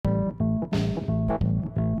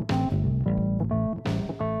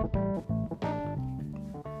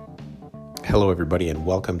Hello, everybody, and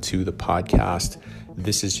welcome to the podcast.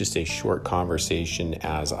 This is just a short conversation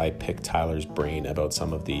as I pick Tyler's brain about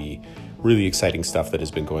some of the really exciting stuff that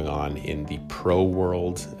has been going on in the pro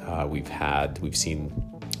world. We've seen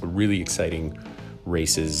really exciting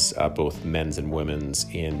races, both men's and women's,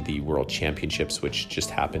 in the World Championships, which just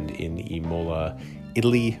happened in Imola,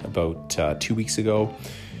 Italy, about 2 weeks ago.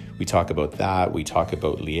 We talk about that. We talk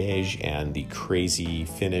about Liège and the crazy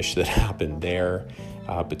finish that happened there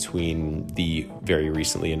between the very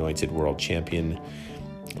recently anointed world champion,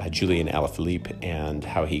 Julian Alaphilippe, and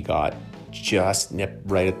how he got just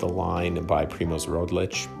nipped right at the line by Primoz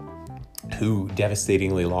Roglic, who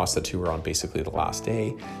devastatingly lost the tour on basically the last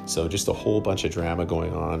day. So just a whole bunch of drama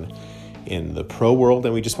going on in the pro world,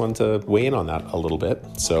 and we just wanted to weigh in on that a little bit.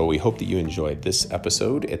 So we hope that you enjoyed this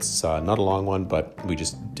episode. It's not a long one, but we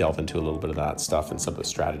just delve into a little bit of that stuff and some of the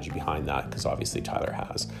strategy behind that, because obviously Tyler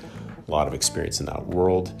has a lot of experience in that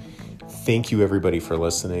world. Thank you, everybody, for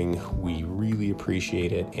listening. We really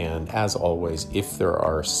appreciate it. And as always, if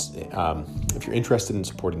you're interested in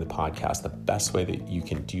supporting the podcast, the best way that you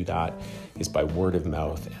can do that is by word of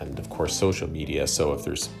mouth and, of course, social media. So if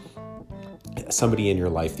there's somebody in your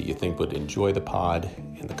life that you think would enjoy the pod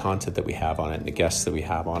and the content that we have on it and the guests that we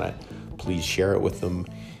have on it, please share it with them.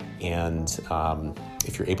 And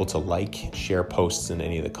if you're able to share posts and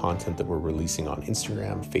any of the content that we're releasing on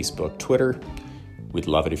Instagram, Facebook, Twitter, we'd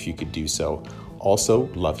love it if you could do so. Also,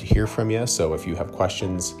 love to hear from you. So if you have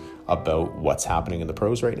questions about what's happening in the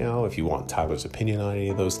pros right now, if you want Tyler's opinion on any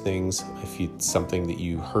of those things, if it's something that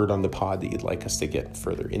you heard on the pod that you'd like us to get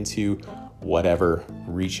further into, whatever,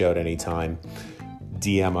 reach out anytime.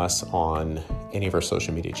 DM us on any of our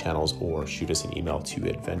social media channels or shoot us an email to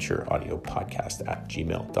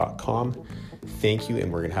adventureaudiopodcast@gmail.com. Thank you,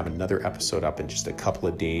 and we're going to have another episode up in just a couple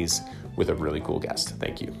of days with a really cool guest.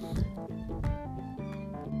 Thank you.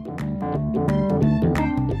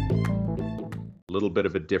 A little bit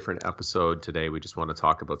of a different episode today. We just want to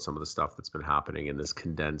talk about some of the stuff that's been happening in this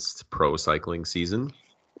condensed pro cycling season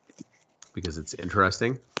because it's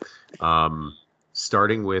interesting.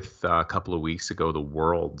 Starting with a couple of weeks ago, the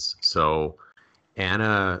Worlds. So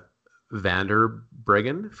Anna van der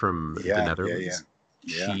Breggen from the Netherlands,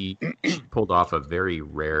 she pulled off a very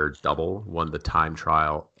rare double, won the time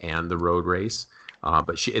trial and the road race.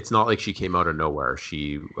 But it's not like she came out of nowhere.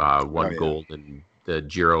 She won gold in the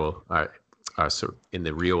Giro, in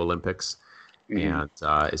the Rio Olympics, and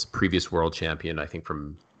is previous world champion, I think,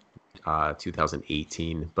 from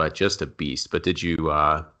 2018. But just a beast. But do you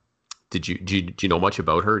know much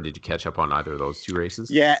about her? Did you catch up on either of those two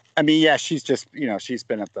races? Yeah, she's just, she's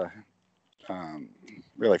been at the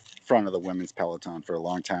really front of the women's peloton for a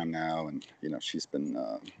long time now. And, she's been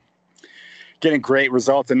getting great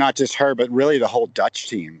results, and not just her, but really the whole Dutch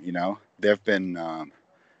team. They've been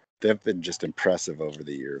just impressive over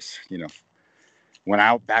the years.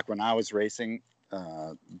 Back when I was racing,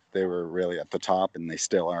 they were really at the top, and they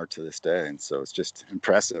still are to this day. And so it's just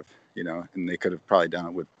impressive, and they could have probably done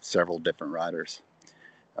it with several different riders.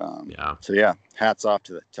 So yeah, hats off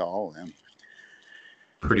to all of them.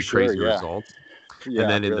 Pretty crazy result. Yeah,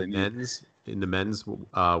 and then in the men's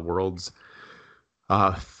worlds,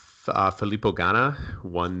 Filippo Ganna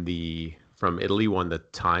from Italy won the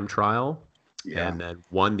time trial, and then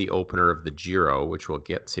won the opener of the Giro, which we'll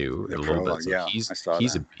get to in a little bit. So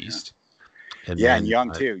he's a beast. And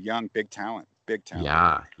young too, big talent.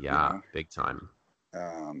 Yeah, big time.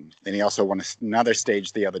 And he also won another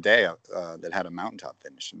stage the other day that had a mountaintop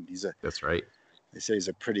finish. And that's right. They say he's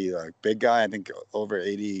a pretty big guy. I think over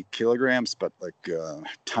 80 kilograms, but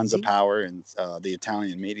tons of power. And the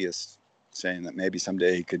Italian media is saying that maybe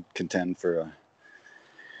someday he could contend for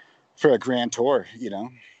a Grand Tour.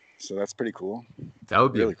 So that's pretty cool. That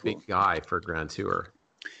would be really a big guy for a Grand Tour.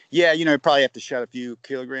 Yeah, he'd probably have to shed a few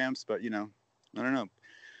kilograms, but I don't know.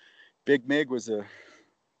 Big Mig was a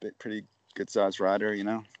pretty good sized rider,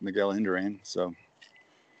 Miguel Indurain. So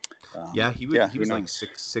he was like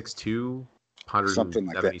 6'2",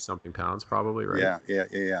 170 something pounds, probably, right?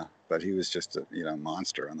 Yeah. But he was just a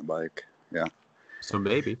monster on the bike. Yeah. So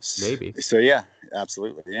maybe. So yeah,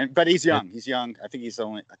 absolutely. But he's young. He's young. I think he's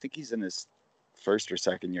in his first or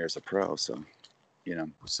second year as a pro. So,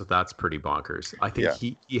 So that's pretty bonkers. I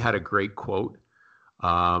think he had a great quote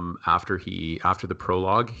after the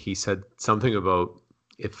prologue. He said something about,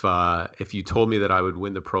 if you told me that I would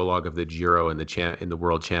win the prologue of the Giro in the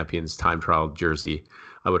World Champions time trial jersey,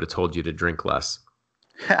 I would have told you to drink less.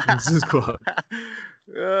 This is quote.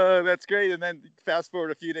 That's great. And then fast forward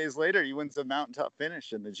a few days later, he wins a mountaintop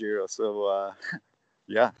finish in the Giro. So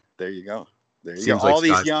there you go. All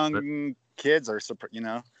these young kids are,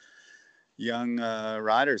 young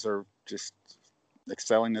riders are just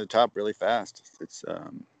excelling to the top really fast. It's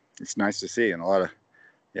nice to see, and a lot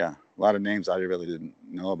of names I really didn't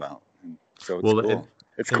know about. And so it's cool.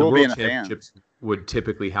 It's cool being a fan. Would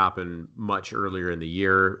typically happen much earlier in the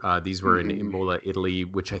year. These were in Imola, Italy,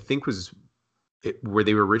 which I think was where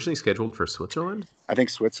they were originally scheduled for Switzerland. I think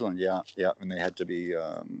Switzerland, yeah, and they had to be,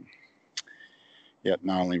 not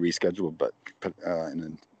only rescheduled but put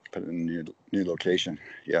in a new location.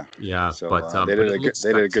 Yeah. So but they did a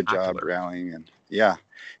good job rallying, and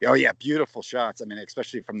beautiful shots. I mean,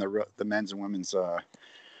 especially from the men's and women's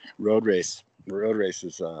road race. Road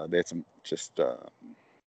races, they had some just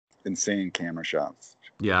insane camera shots.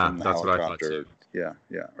 Yeah, that's what I thought too. Yeah,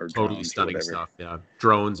 or totally stunning stuff. Yeah,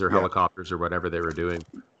 drones or helicopters or whatever they were doing.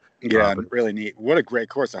 Yeah, really neat. What a great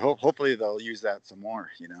course. Hopefully they'll use that some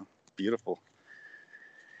more. Beautiful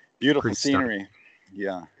scenery. Stunning.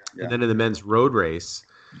 Yeah. And then in the men's road race,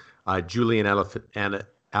 Julian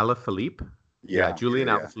Alaphilippe. Julian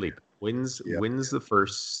Alaphilippe wins the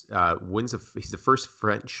first he's the first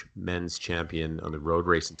French men's champion on the road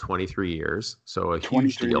race in 23 years. So a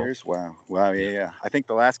huge deal. 23 years. Wow. Yeah. I think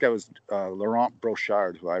the last guy was Laurent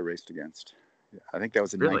Brochard, who I raced against. I think that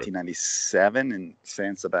was in 1997 in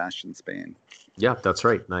San Sebastian, Spain. Yeah, that's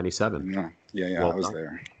right. 97. Yeah. Well, I was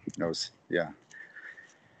there.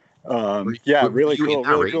 Really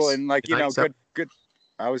cool. And good.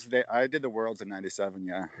 I was there. I did the Worlds in 97.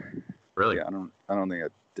 Yeah. Really? Yeah, I don't think I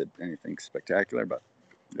did anything spectacular, but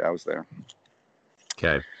I was there.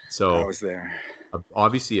 Okay, so I was there.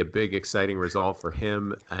 Obviously, a big, exciting result for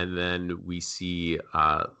him, and then we see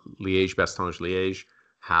Liège-Bastogne-Liège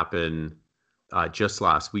happen just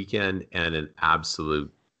last weekend, and an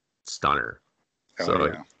absolute stunner.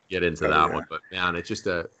 Get into that one, but man, it's just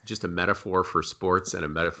a metaphor for sports and a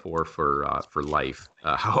metaphor for life.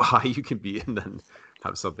 How high you can be, and then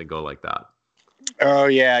have something go like that. Oh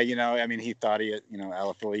yeah, I mean, he thought he had,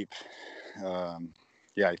 Alaphilippe.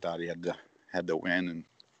 He thought he had to win,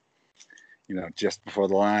 and just before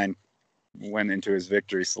the line, went into his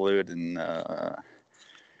victory salute, and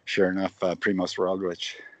sure enough, Primož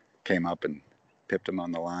Roglič came up and pipped him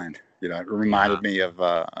on the line. It reminded me of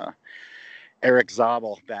Eric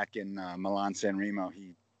Zabel back in Milan-San Remo.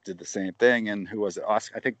 He did the same thing, and who was it? I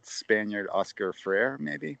think Spaniard Oscar Freire,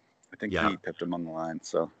 maybe. I think he pipped him on the line.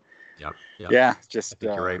 So. Yeah. Just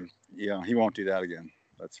right. He won't do that again.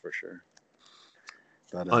 That's for sure.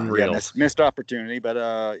 But unreal. Missed opportunity,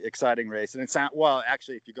 but exciting race. And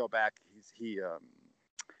actually, if you go back, he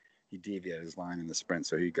deviated his line in the sprint,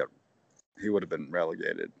 so he would have been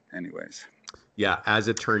relegated anyways. Yeah, as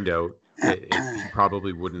it turned out, he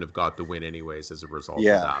probably wouldn't have got the win anyways as a result of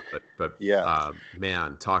that. But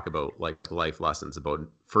man, talk about like life lessons about,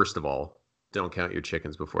 first of all, don't count your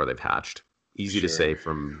chickens before they've hatched. Easy to say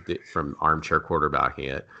from armchair quarterbacking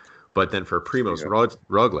it, but then for Primož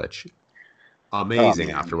Roglič,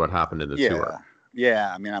 amazing after what happened in the tour.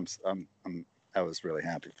 Yeah, I mean, I was really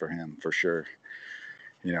happy for him for sure.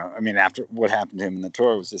 I mean, after what happened to him in the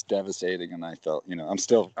tour was just devastating, and I felt,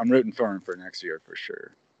 I'm rooting for him for next year for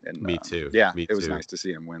sure. And me too. It was nice to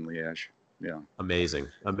see him win Liège. Yeah, amazing.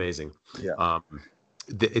 Yeah.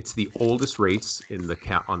 It's the oldest race on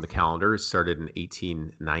the calendar. It started in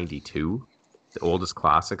 1892. The oldest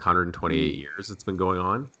classic, 128 years it's been going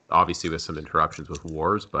on. Obviously with some interruptions with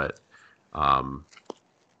wars, but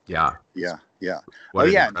yeah. And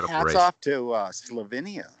hats off to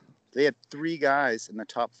Slovenia. They had 3 guys in the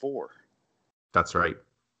top 4. That's right.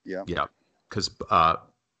 Yeah. Because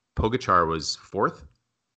Pogačar was 4th.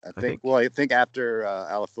 I think. Well, I think after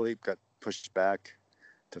Alaphilippe got pushed back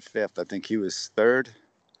to 5th, I think he was 3rd.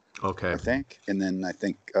 Okay. I think, and then I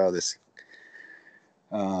think this.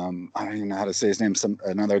 I don't even know how to say his name.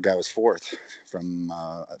 Another guy was 4th from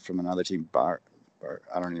another team. Bar.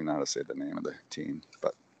 I don't even know how to say the name of the team,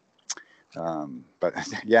 but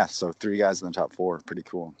yeah. So 3 guys in the top 4, pretty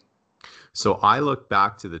cool. So I look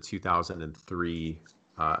back to the 2003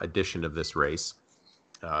 edition of this race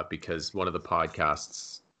because one of the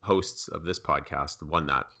hosts of this podcast won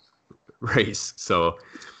that race. So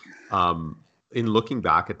in looking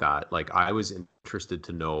back at that, like I was interested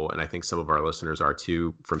to know, and I think some of our listeners are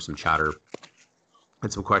too, from some chatter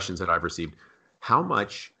and some questions that I've received, how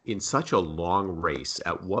much in such a long race,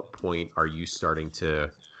 at what point are you starting to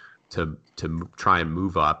try and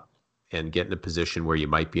move up and get in a position where you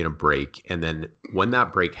might be in a break? And then when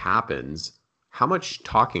that break happens, how much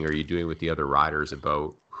talking are you doing with the other riders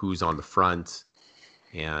about who's on the front?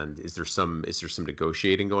 And is there some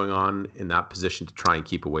negotiating going on in that position to try and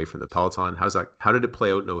keep away from the peloton? How did it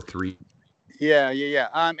play out in 03? Yeah.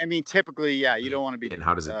 I mean, typically, you don't want to be. And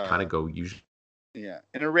how does it kind of go usually? Yeah,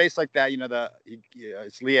 in a race like that,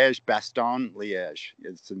 it's Liège-Bastogne. Liège.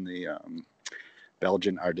 It's in the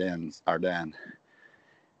Belgian Ardennes.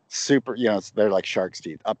 Super, they're like shark's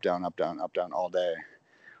teeth, up, down, up, down, up, down all day.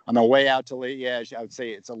 On the way out to Liège, I would say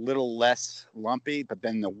it's a little less lumpy, but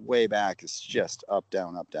then the way back is just up,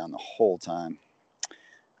 down the whole time.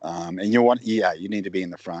 And you need to be in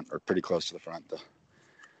the front or pretty close to the front,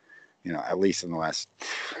 at least in the last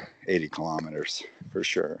 80 kilometers for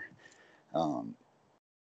sure.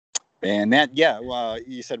 And that, well,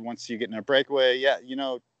 you said once you get in a breakaway,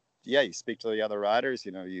 you speak to the other riders.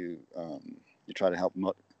 You try to help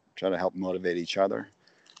motivate each other.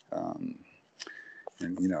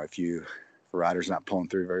 And if a rider's not pulling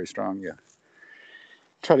through very strong, you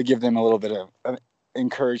try to give them a little bit of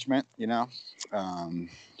encouragement. But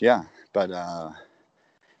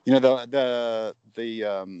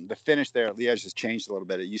the finish there at Liège has changed a little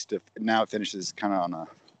bit. Now it finishes kind of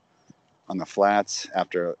on the flats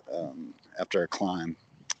after a climb,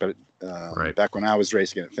 but Right. Back when I was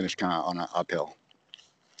racing it finished kind of on an uphill.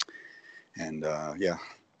 And I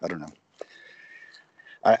don't know.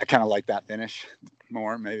 I kind of like that finish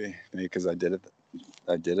more, maybe because I did it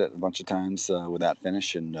a bunch of times with that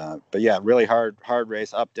finish. And but yeah, really hard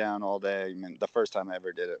race, up down all day. I mean, the first time I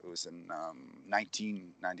ever did it was in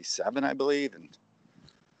 1997, I believe, and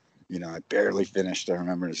I barely finished. I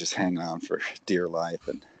remember it was just hanging on for dear life,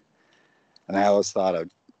 and I always thought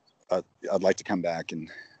I'd like to come back and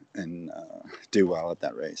do well at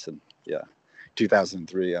that race. And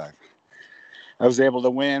 2003, I was able to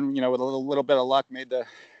win, with a little bit of luck. Made the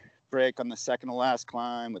break on the second to last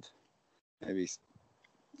climb with maybe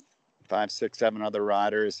 5, 6, 7 other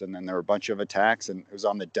riders, and then there were a bunch of attacks, and it was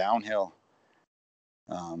on the downhill.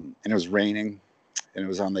 And it was raining, and it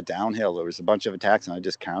was on the downhill. There was a bunch of attacks, and I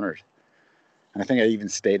just countered. And I think I even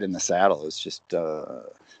stayed in the saddle. It was just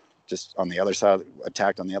on the other side,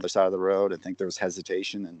 attacked on the other side of the road. I think there was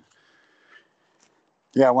hesitation, and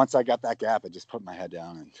once I got that gap, I just put my head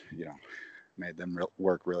down and made them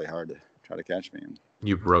work really hard to try to catch me. And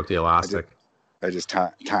you broke the elastic. I just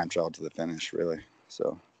time traveled to the finish, really.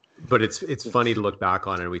 So, but it's funny to look back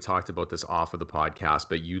on, and we talked about this off of the podcast,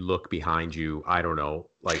 but you look behind you, I don't know,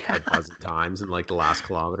 like a dozen times in like the last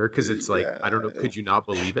kilometer, because it's like, I don't know, could you not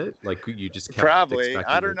believe it? Like you just kept probably,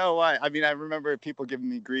 I don't know why. I mean, I remember people giving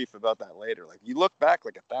me grief about that later. Like, you look back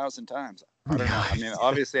like 1,000 times. I don't know. I mean,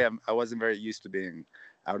 obviously I wasn't very used to being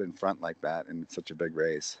out in front like that in such a big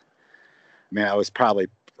race. I mean, I was probably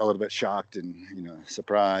a little bit shocked and,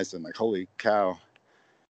 surprised and like, holy cow,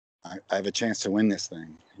 I have a chance to win this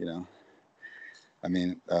thing, I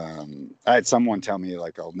mean, I had someone tell me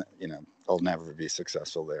like, I'll never be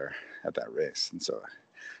successful there at that race. And so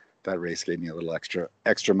that race gave me a little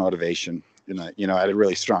extra motivation. I had a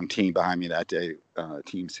really strong team behind me that day,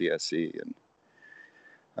 Team CSC. And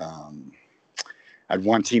I had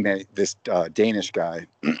one teammate, this Danish guy,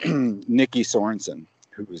 Nicky Sorensen,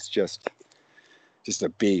 who was just a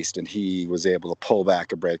beast, and he was able to pull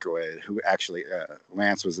back a breakaway. Who actually,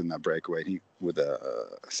 Lance was in that breakaway. With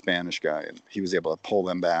a Spanish guy, and he was able to pull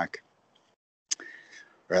them back,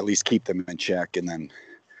 or at least keep them in check. And then,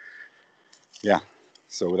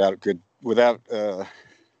 so without a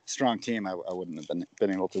strong team, I wouldn't have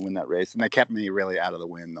been able to win that race. And they kept me really out of the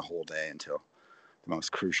wind the whole day until the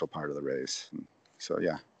most crucial part of the race. And so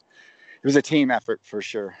it was a team effort for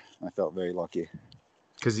sure. I felt very lucky.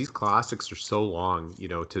 Because these classics are so long,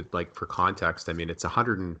 to like, for context, I mean, it's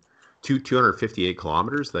 258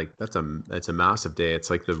 kilometers. Like that's a massive day.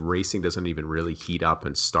 It's like the racing doesn't even really heat up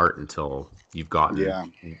and start until you've gotten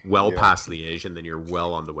past Liège, and then you're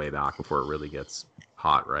well on the way back before it really gets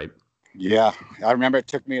hot, right? Yeah. I remember it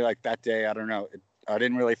took me like that day, I don't know, I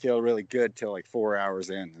didn't really feel really good till like 4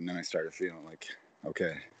 hours in, and then I started feeling like,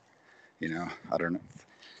 okay, I don't know.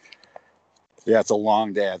 Yeah, it's a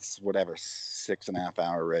long day. It's 6.5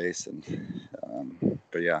 hour race, and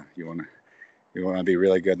but you want to be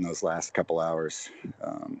really good in those last couple hours.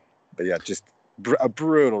 But just a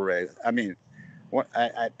brutal race. I mean,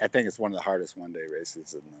 I think it's one of the hardest one day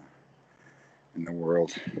races in the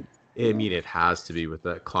world. I mean, it has to be with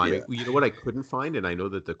the climbing. Yeah. You know what I couldn't find, and I know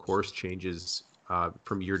that the course changes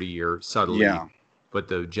from year to year subtly, but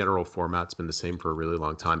the general format's been the same for a really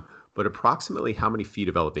long time. But approximately how many feet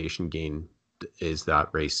of elevation gain is that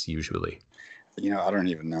race usually? I don't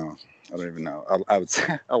even know. I would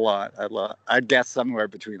say a lot. I'd guess somewhere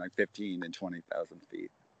between like 15 and 20,000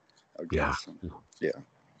 feet. I would guess. Yeah.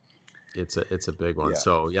 It's a big one. Yeah.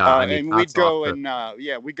 So I mean, and we'd go and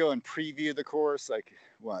preview the course. Like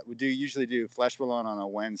we usually do Flèche-Wallonne on a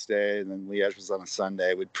Wednesday, and then Liège was on a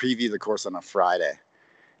Sunday. We'd preview the course on a Friday,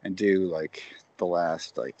 and do like the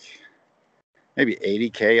last maybe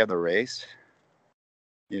 80K of the race.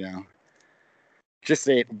 You know, just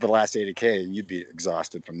say the last 80K, you'd be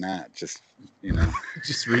exhausted from that. Just, you know,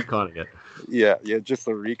 Just reconning it. Yeah, just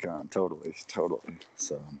the recon, totally.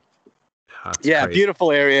 So, That's yeah, crazy.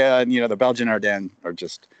 beautiful area, and the Belgian Ardennes are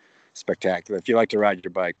just spectacular. If you like to ride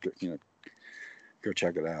your bike, go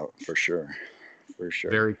check it out for sure.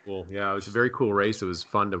 Very cool. Yeah, it was a very cool race. It was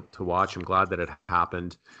fun to watch. I'm glad that it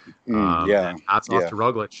happened. Yeah, And hats off to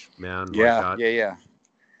Roglic, man. yeah.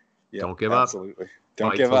 Don't give up. Absolutely.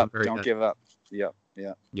 Don't Fight give till the up. very Don't end. give up. Yeah.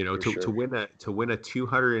 To win a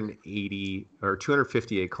 280 or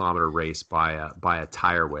 258 kilometer race by a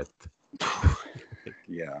tire width.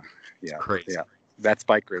 Yeah. Crazy. Yeah. That's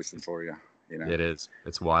bike racing for you. It is.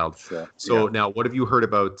 It's wild. So now, what have you heard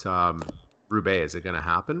about Roubaix? Is it going to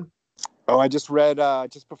happen? Oh, I just read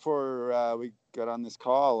just before we got on this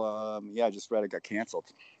call. I just read it got canceled.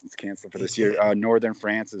 It's canceled for this year. Northern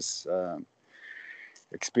France is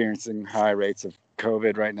experiencing high rates of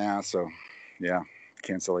COVID right now. So, yeah,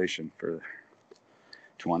 cancellation for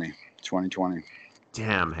 2020.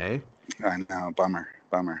 Damn, hey? I know, bummer.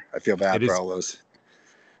 I feel bad for all those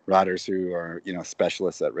riders who are,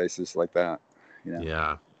 specialists at races like that.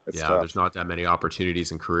 Yeah. It's yeah, tough. There's not that many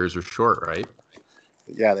opportunities and careers are short, right?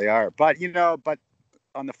 Yeah, they are. But, but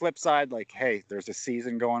on the flip side, like, hey, there's a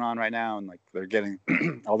season going on right now, and like they're getting,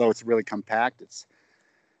 although it's really compact, it's,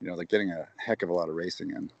 they're getting a heck of a lot of racing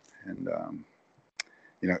in, and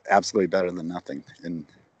absolutely better than nothing. And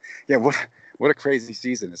yeah, what a crazy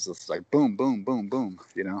season! It's just like boom, boom, boom, boom.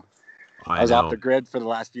 I was off the grid for the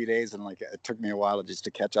last few days, and like it took me a while just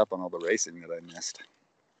to catch up on all the racing that I missed.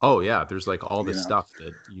 Oh yeah, there's like all this stuff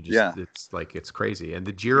that you just it's like it's crazy. And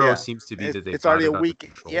the Giro seems to be that they've already a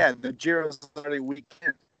week. Yeah, the Giro's already a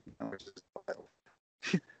weekend.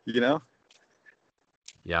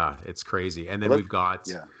 Yeah, it's crazy. And then we've got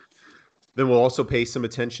then we'll also pay some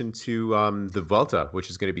attention to the Vuelta, which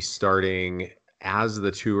is going to be starting as the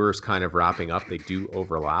tour's kind of wrapping up. They do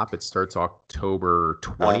overlap. It starts October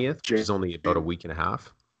 20th, which is only about a week and a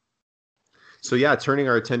half. So yeah, turning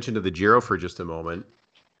our attention to the Giro for just a moment.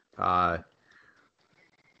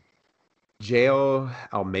 João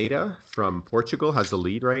Almeida from Portugal has the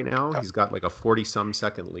lead right now. He's got like a 40-some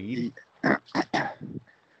second lead.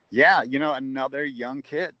 Yeah, another young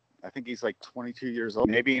kid. I think he's like 22 years old,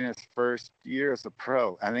 maybe in his first year as a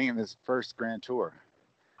pro. I think in his first Grand Tour.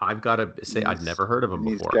 I've got to say, I'd never heard of him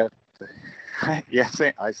before.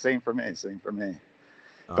 Same for me.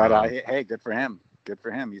 But hey, good for him.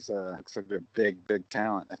 He's looks like a big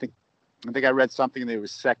talent. I think I read something that he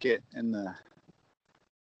was second in the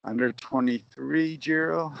under 23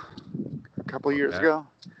 Giro a couple of years ago.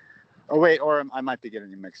 Oh wait, or I might be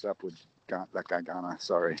getting him mixed up with that guy Ghana.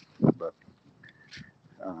 Sorry, but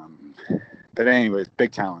anyways,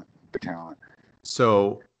 big talent.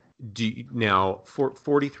 So now for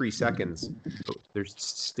 43 seconds, there's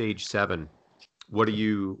stage 7. What are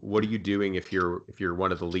you doing if you're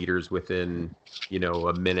one of the leaders within,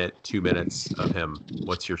 a minute, 2 minutes of him?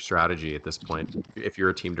 What's your strategy at this point? If you're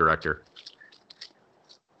a team director,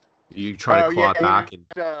 are you trying to claw it back in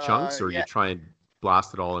chunks, or you try and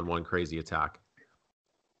blast it all in one crazy attack?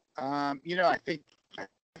 I think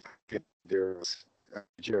there's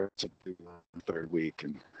third week,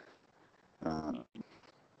 and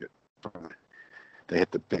they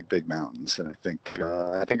hit the big mountains, and I think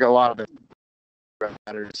a lot of it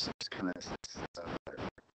riders kind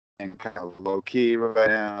of low key right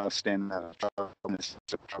now, standing out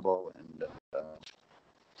of trouble, and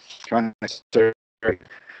trying to start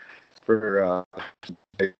for I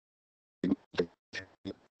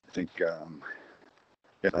think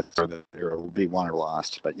that's where there will be won or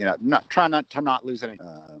lost, but not to not lose any.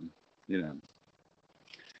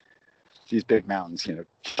 These big mountains, so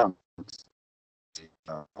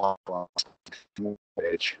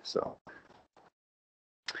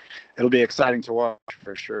it'll be exciting to watch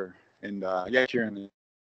for sure. And Kieran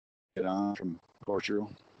get on from Portugal.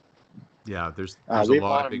 Yeah, there's a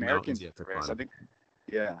lot of big Americans mountains yet to climb. I think.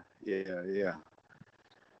 Yeah.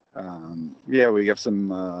 We have some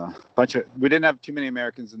bunch of. We didn't have too many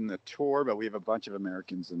Americans in the Tour, but we have a bunch of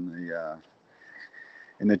Americans in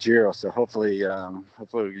the Giro. So hopefully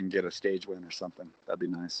we can get a stage win or something. That'd be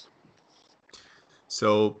nice.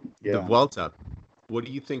 So the Vuelta, what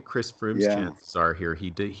do you think Chris Froome's chances are here? He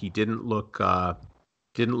didn't look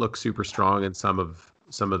super strong in some of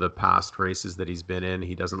the past races that he's been in.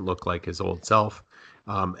 He doesn't look like his old self.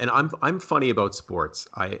 And I'm funny about sports.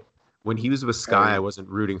 When he was with Sky, I wasn't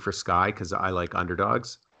rooting for Sky because I like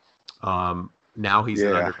underdogs. Now he's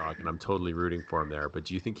an underdog, and I'm totally rooting for him there. But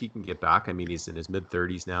do you think he can get back? I mean, he's in his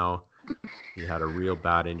mid-30s now. He had a real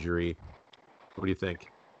bad injury. What do you think?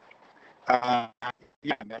 Uh,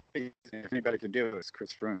 yeah, if anybody can do it, it's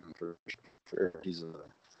Chris Froome for sure. He's a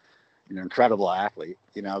incredible athlete.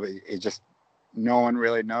 But it just no one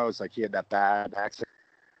really knows. Like he had that bad accident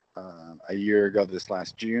a year ago this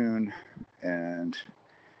last June, and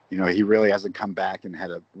he really hasn't come back and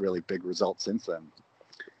had a really big result since then.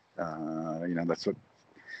 That's what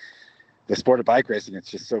the sport of bike racing. It's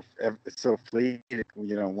just it's so fleeting.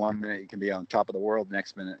 1 minute you can be on top of the world,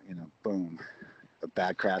 next minute, boom, a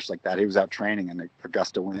bad crash like that. He was out training, and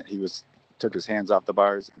Augusta went. Took his hands off the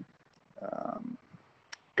bars.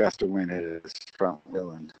 Augusta went hit his front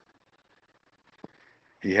wheel, and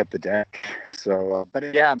he hit the deck. So,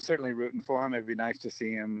 but yeah, I'm certainly rooting for him. It'd be nice to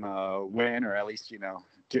see him win, or at least to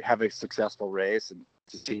have a successful race and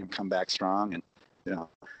to see him come back strong. And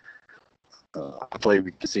hopefully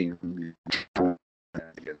we can see him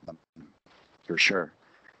for sure.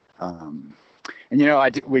 And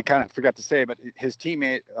we kind of forgot to say, but his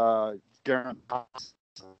teammate Geraint Thomas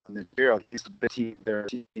on the Giro, he's the team there,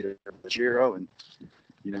 the Giro, and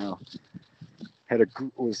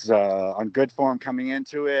was on good form coming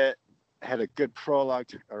into it. Had a good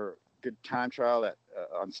prologue or good time trial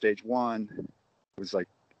on stage 1. Was like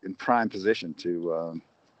in prime position to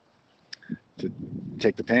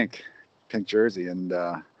take the pink jersey, and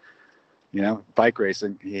bike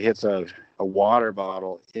racing. He hits a water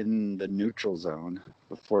bottle in the neutral zone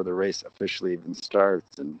before the race officially even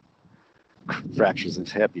starts, and fractures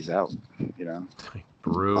his hip. He's out.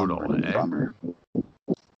 Brutal. Bummer.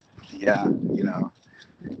 Yeah,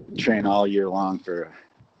 train all year long for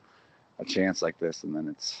a chance like this, and then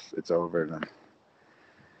it's over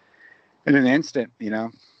in an instant.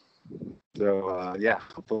 So yeah,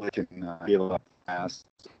 hopefully I can heal up fast,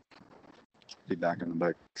 be back on the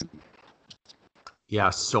bike. Yeah,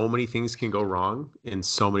 so many things can go wrong in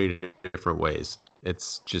so many different ways.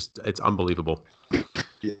 It's unbelievable.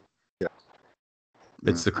 Yeah.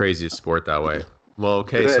 It's the craziest sport that way. Well,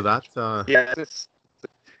 okay, so that's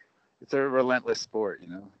it's a relentless sport.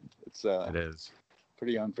 it is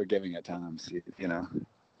pretty unforgiving at times,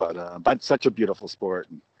 but such a beautiful sport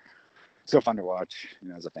and so fun to watch,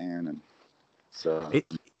 as a fan. And so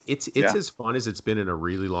it's as fun as it's been in a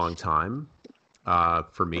really long time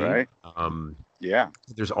for me. Right.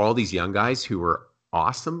 There's all these young guys who are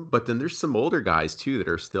awesome, but then there's some older guys too that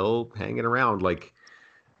are still hanging around, like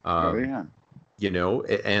and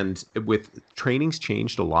with training's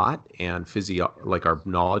changed a lot, and like our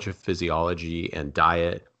knowledge of physiology and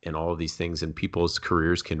diet and all of these things, and people's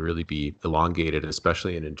careers can really be elongated,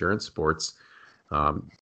 especially in endurance sports.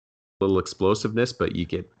 Little explosiveness, but you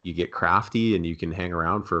get crafty and you can hang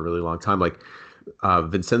around for a really long time. Like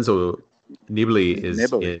Vincenzo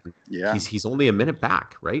Nibali he's only a minute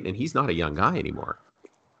back, right? And he's not a young guy anymore.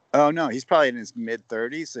 Oh no, he's probably in his mid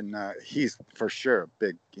 30s, and he's for sure a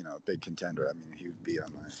big contender. I mean, he would be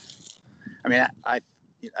on my. I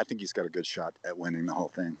think he's got a good shot at winning the whole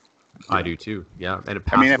thing. I do too. Yeah, and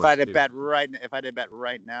if I did bet right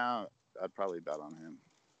now, I'd probably bet on him.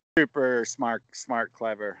 Super smart,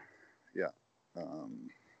 clever.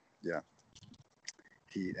 Yeah,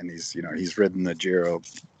 he's ridden the Giro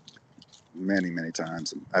many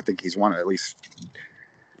times, and I think he's won it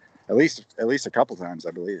at least a couple times,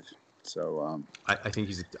 I believe. So I think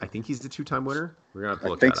he's the 2-time winner. We're gonna have to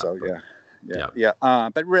look. I think so. Yeah.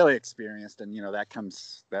 But really experienced, and that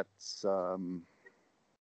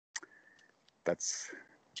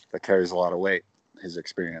carries a lot of weight, his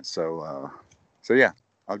experience. So yeah,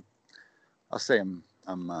 I'll say I'm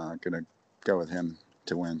gonna go with him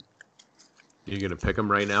to win. You're gonna pick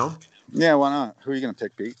him right now? Yeah, why not? Who are you gonna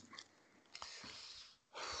pick, Pete?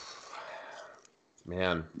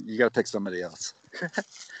 Man, you got to pick somebody else.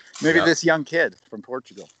 Maybe this young kid from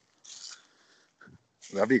Portugal.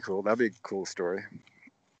 That'd be cool. That'd be a cool story.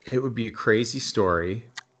 It would be a crazy story.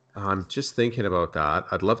 I'm just thinking about that.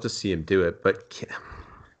 I'd love to see him do it, but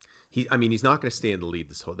he's not going to stay in the lead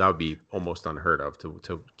this whole. That would be almost unheard of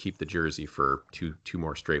to keep the jersey for two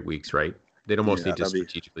more straight weeks, right? They'd almost need to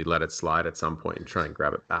strategically let it slide at some point and try and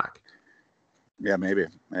grab it back. Yeah, maybe.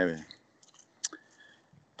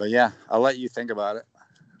 But yeah, I'll let you think about it,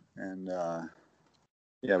 and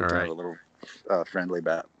we can have a little friendly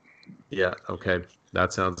bet. Yeah. Okay,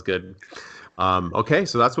 that sounds good. Okay,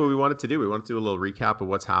 so that's what we wanted to do. We wanted to do a little recap of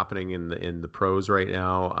what's happening in the pros right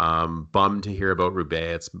now. Bummed to hear about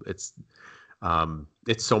Roubaix. It's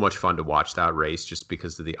so much fun to watch that race just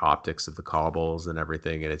because of the optics of the cobbles and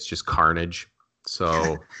everything, and it's just carnage.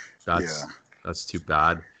 So that's too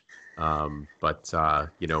bad. But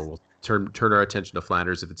we'll turn our attention to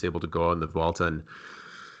Flanders if it's able to go on the Vuelta, and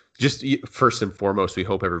just first and foremost, we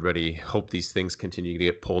hope these things continue to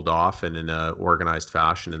get pulled off and in a organized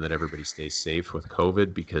fashion, and that everybody stays safe with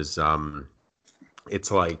COVID, because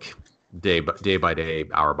it's like day by day,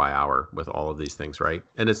 hour by hour with all of these things, right?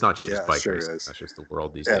 And it's not just bike sure racing; is. that's just the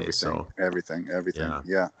world these Everything, days. So everything.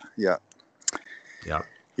 yeah.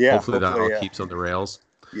 Yeah. Hopefully that all keeps on the rails.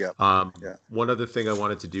 Yeah. One other thing I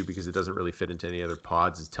wanted to do, because it doesn't really fit into any other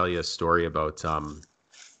pods, is tell you a story about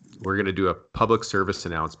we're going to do a public service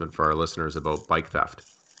announcement for our listeners about bike theft.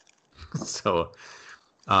 So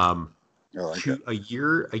a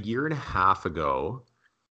year and a half ago,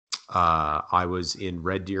 I was in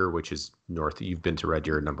Red Deer, which is north. You've been to Red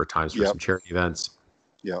Deer a number of times for some charity events.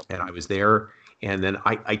 Yeah. And I was there. And then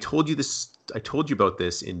I told you about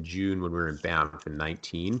this in June when we were in Banff in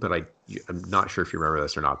 19, but I'm not sure if you remember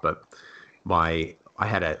this or not, but I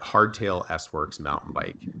had a hardtail S-Works mountain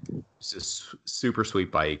bike. It's a super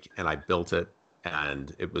sweet bike, and I built it,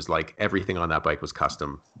 and it was like everything on that bike was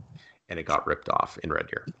custom, and it got ripped off in Red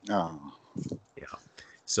Deer. Oh. Yeah.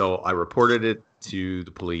 So I reported it to the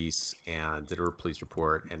police and did a police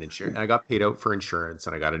report, and I got paid out for insurance,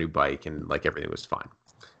 and I got a new bike, and like everything was fine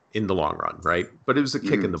in the long run, right? But it was a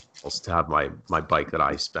kick in the balls to have my bike that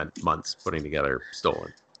I spent months putting together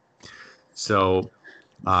stolen. So,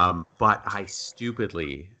 but I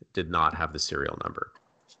stupidly did not have the serial number.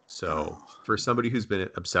 So for somebody who's been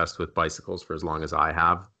obsessed with bicycles for as long as I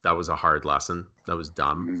have, that was a hard lesson. That was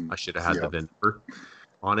dumb. I should have had the VIN number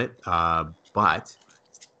on it. But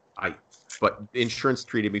insurance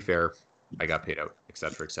treated me fair. I got paid out, et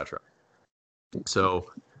cetera, et cetera.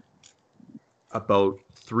 So about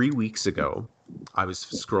 3 weeks ago, I was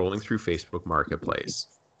scrolling through Facebook Marketplace,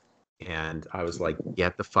 and I was like,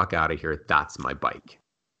 get the fuck out of here. That's my bike.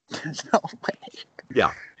 No way.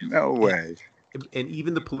 Yeah. No way. And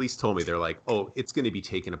even the police told me, they're like, oh, it's going to be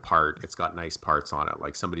taken apart. It's got nice parts on it.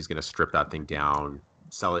 Like somebody's going to strip that thing down,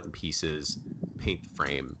 sell it in pieces, paint the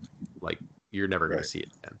frame. Like you're never going to see it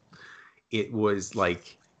again. It was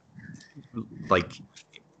like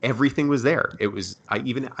everything was there. It was, I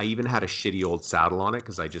even had a shitty old saddle on it,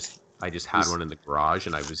 because I just had one in the garage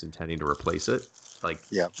and I was intending to replace it. Like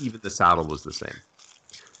even the saddle was the same.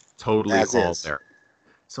 Totally all there.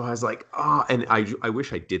 So I was like, oh, and I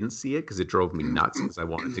wish I didn't see it, because it drove me nuts, because I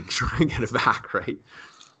wanted to try and get it back, right?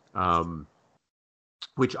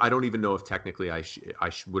 Which I don't even know if technically I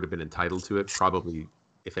would have been entitled to it. Probably,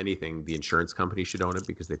 if anything, the insurance company should own it,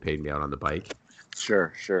 because they paid me out on the bike.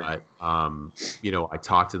 Sure. But I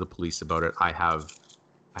talked to the police about it. I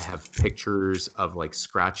have pictures of like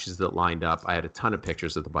scratches that lined up. I had a ton of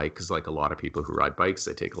pictures of the bike, because like a lot of people who ride bikes,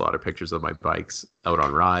 they take a lot of pictures of my bikes out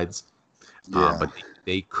on rides. But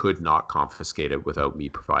they could not confiscate it without me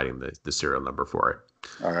providing the serial number for it.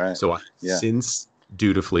 All right. So I since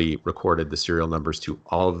dutifully recorded the serial numbers to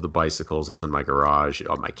all of the bicycles in my garage,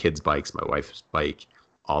 on my kids' bikes, my wife's bike,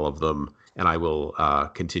 all of them, and I will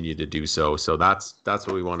continue to do so. So that's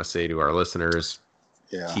what we want to say to our listeners.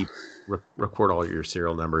 Yeah. Keep record all your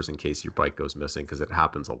serial numbers in case your bike goes missing, because it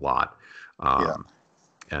happens a lot.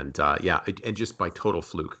 And just by total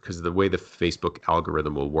fluke, because the way the Facebook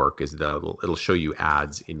algorithm will work is that it'll show you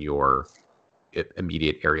ads in your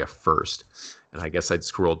immediate area first. And I guess I'd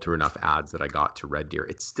scrolled through enough ads that I got to Red Deer.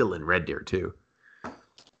 It's still in Red Deer too.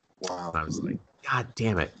 Wow. And I was like, God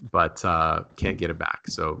damn it, but can't get it back.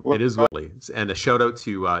 So it is really. And a shout out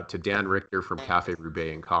to Dan Richter from Cafe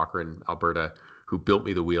Roubaix in Cochrane, Alberta, who built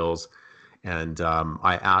me the wheels. And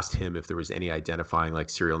I asked him if there was any identifying like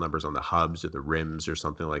serial numbers on the hubs or the rims or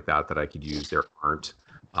something like that I could use. There aren't.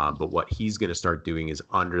 But what he's going to start doing is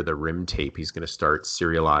under the rim tape, he's going to start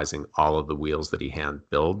serializing all of the wheels that he hand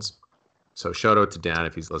builds. So shout out to Dan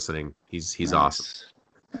if he's listening. He's nice. Awesome.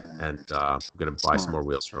 And I'm going to buy some more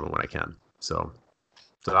wheels from him when I can. So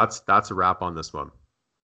that's a wrap on this one.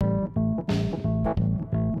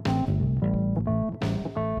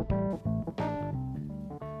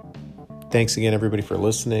 Thanks again, everybody, for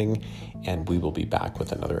listening, and we will be back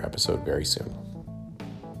with another episode very soon.